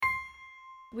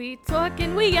We talk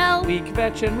and we yell. We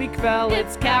kvetch and we kvell.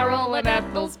 It's Carol and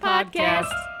Ethel's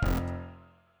podcast.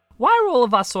 Why are all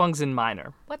of our songs in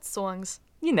minor? What songs?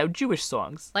 You know, Jewish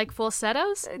songs. Like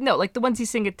falsettos? No, like the ones you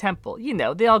sing at temple. You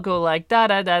know, they all go like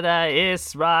da-da-da-da,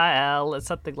 Israel, or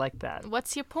something like that.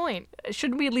 What's your point?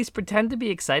 Shouldn't we at least pretend to be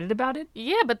excited about it?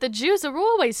 Yeah, but the Jews are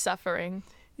always suffering.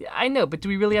 Yeah, I know, but do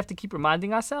we really have to keep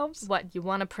reminding ourselves? What, you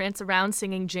want to prance around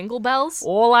singing jingle bells?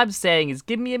 All I'm saying is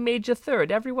give me a major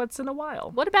third every once in a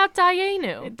while. What about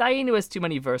Dayenu? Dayenu has too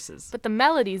many verses. But the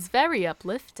melody's very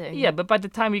uplifting. Yeah, but by the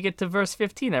time you get to verse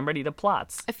 15, I'm ready to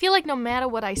plots. I feel like no matter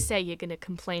what I say, you're going to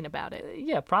complain about it.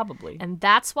 Yeah, probably. And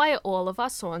that's why all of our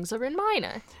songs are in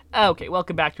minor. Okay,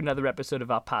 welcome back to another episode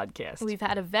of our podcast. We've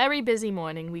had a very busy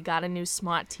morning. We got a new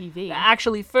smart TV.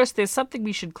 Actually, first, there's something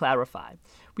we should clarify.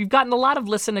 We've gotten a lot of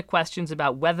listener questions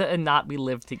about whether or not we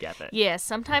live together. Yeah,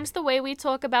 sometimes the way we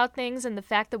talk about things and the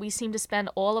fact that we seem to spend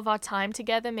all of our time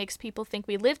together makes people think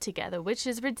we live together, which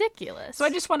is ridiculous. So I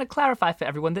just want to clarify for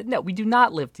everyone that no, we do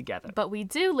not live together. But we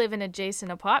do live in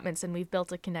adjacent apartments and we've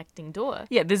built a connecting door.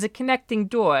 Yeah, there's a connecting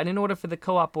door, and in order for the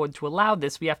co-op board to allow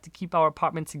this, we have to keep our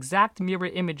apartments exact mirror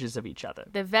images of each other.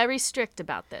 They're very strict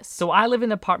about this. So I live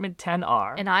in apartment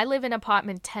 10R. And I live in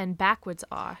apartment 10 backwards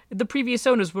R. The previous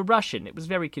owners were Russian. It was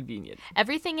very convenient.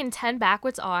 Everything in 10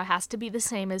 backwards R has to be the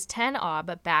same as 10R,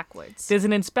 but backwards. There's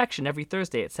an inspection every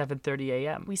Thursday at 7:30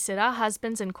 a.m. We sit our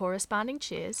husbands in corresponding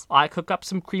chairs. I cook up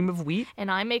some cream of wheat. And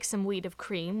I make some wheat of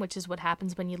cream, which is what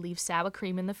happens when you leave sour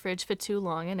cream in the fridge for too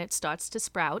long and it starts to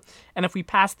sprout. And if we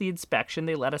pass the inspection,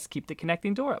 they let us keep the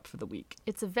connecting door up for the week.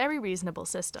 It's a very reasonable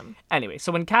system. Anyway,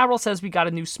 so when Carol says we got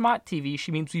a new smart TV,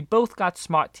 she means we both got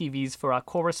smart TVs for our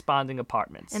corresponding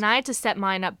apartments. And I had to set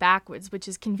mine up backwards, which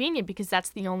is convenient because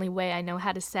that's the only way I know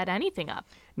how to set anything up.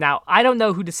 Now, I don't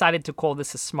know who decided to call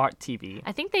this a smart TV.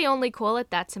 I think they only call it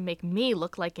that to make me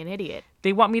look like an idiot.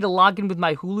 They want me to log in with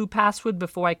my Hulu password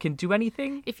before I can do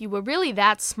anything? If you were really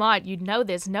that smart, you'd know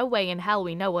there's no way in hell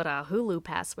we know what our Hulu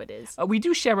password is. We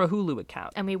do share a Hulu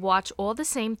account. And we watch all the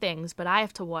same things, but I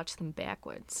have to watch them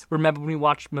backwards. Remember when we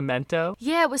watched Memento?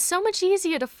 Yeah, it was so much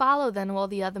easier to follow than all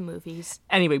the other movies.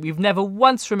 Anyway, we've never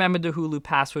once remembered the Hulu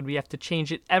password. We have to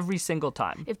change it every single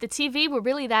time. If the TV were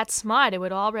really that smart, it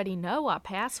would already know our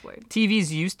password.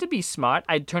 TVs used to be smart.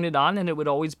 I'd turn it on and it would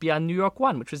always be on New York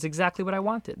 1, which was exactly what I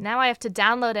wanted. Now I have to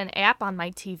download an app on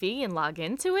my TV and log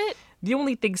into it? The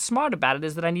only thing smart about it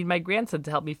is that I need my grandson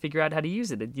to help me figure out how to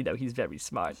use it. And, you know, he's very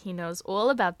smart. He knows all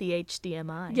about the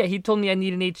HDMI. Yeah, he told me I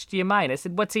need an HDMI. And I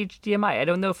said, what's HDMI? I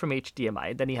don't know from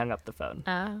HDMI. And then he hung up the phone.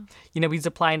 Oh. You know, he's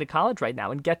applying to college right now.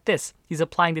 And get this, he's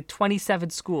applying to 27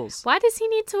 schools. Why does he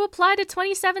need to apply to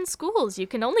 27 schools? You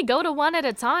can only go to one at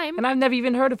a time. And I've never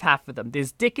even heard of half of them.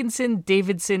 There's Dickinson,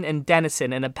 Davidson, and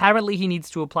Denison. And apparently he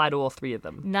needs to apply to all three of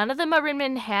them. None of them are in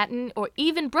Manhattan or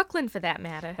even Brooklyn for that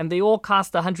matter. And they all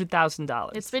cost $100,000.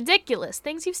 It's ridiculous.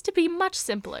 Things used to be much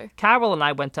simpler. Carol and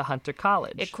I went to Hunter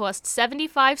College. It cost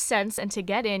 75 cents, and to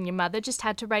get in, your mother just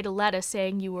had to write a letter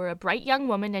saying you were a bright young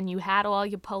woman and you had all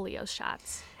your polio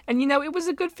shots. And, you know, it was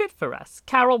a good fit for us.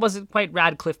 Carol wasn't quite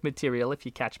Radcliffe material, if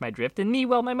you catch my drift. And me,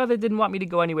 well, my mother didn't want me to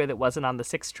go anywhere that wasn't on the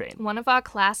 6 train. One of our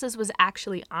classes was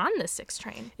actually on the 6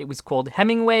 train. It was called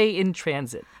Hemingway in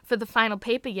Transit. For the final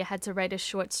paper, you had to write a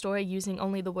short story using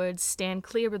only the words, "Stand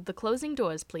clear of the closing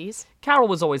doors, please." Carol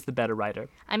was always the better writer.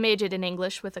 I majored in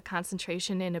English with a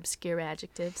concentration in obscure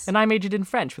adjectives. And I majored in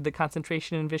French with a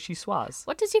concentration in vichyssoise.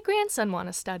 What does your grandson want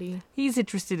to study? He's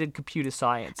interested in computer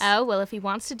science. Oh, well, if he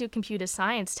wants to do computer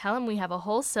science, tell him we have a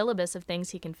whole syllabus of things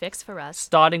he can fix for us.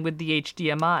 Starting with the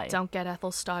HDMI. Don't get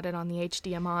Ethel started on the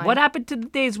HDMI. What happened to the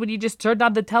days when you just turned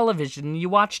on the television and you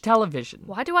watched television?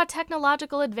 Why do our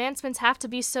technological advancements have to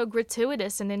be so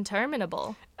gratuitous and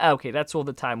interminable? Okay, that's all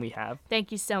the time we have.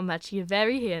 Thank you so much. You're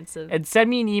very handsome. And send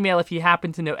me an email if you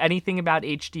happen to know anything about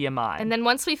HDMI. And then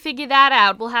once we figure that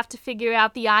out, we'll have to figure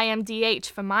out the IMDH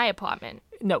for my apartment.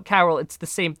 No, Carol, it's the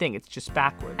same thing. It's just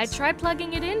backwards. I tried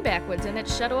plugging it in backwards and it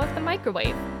shut off the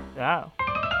microwave. Oh.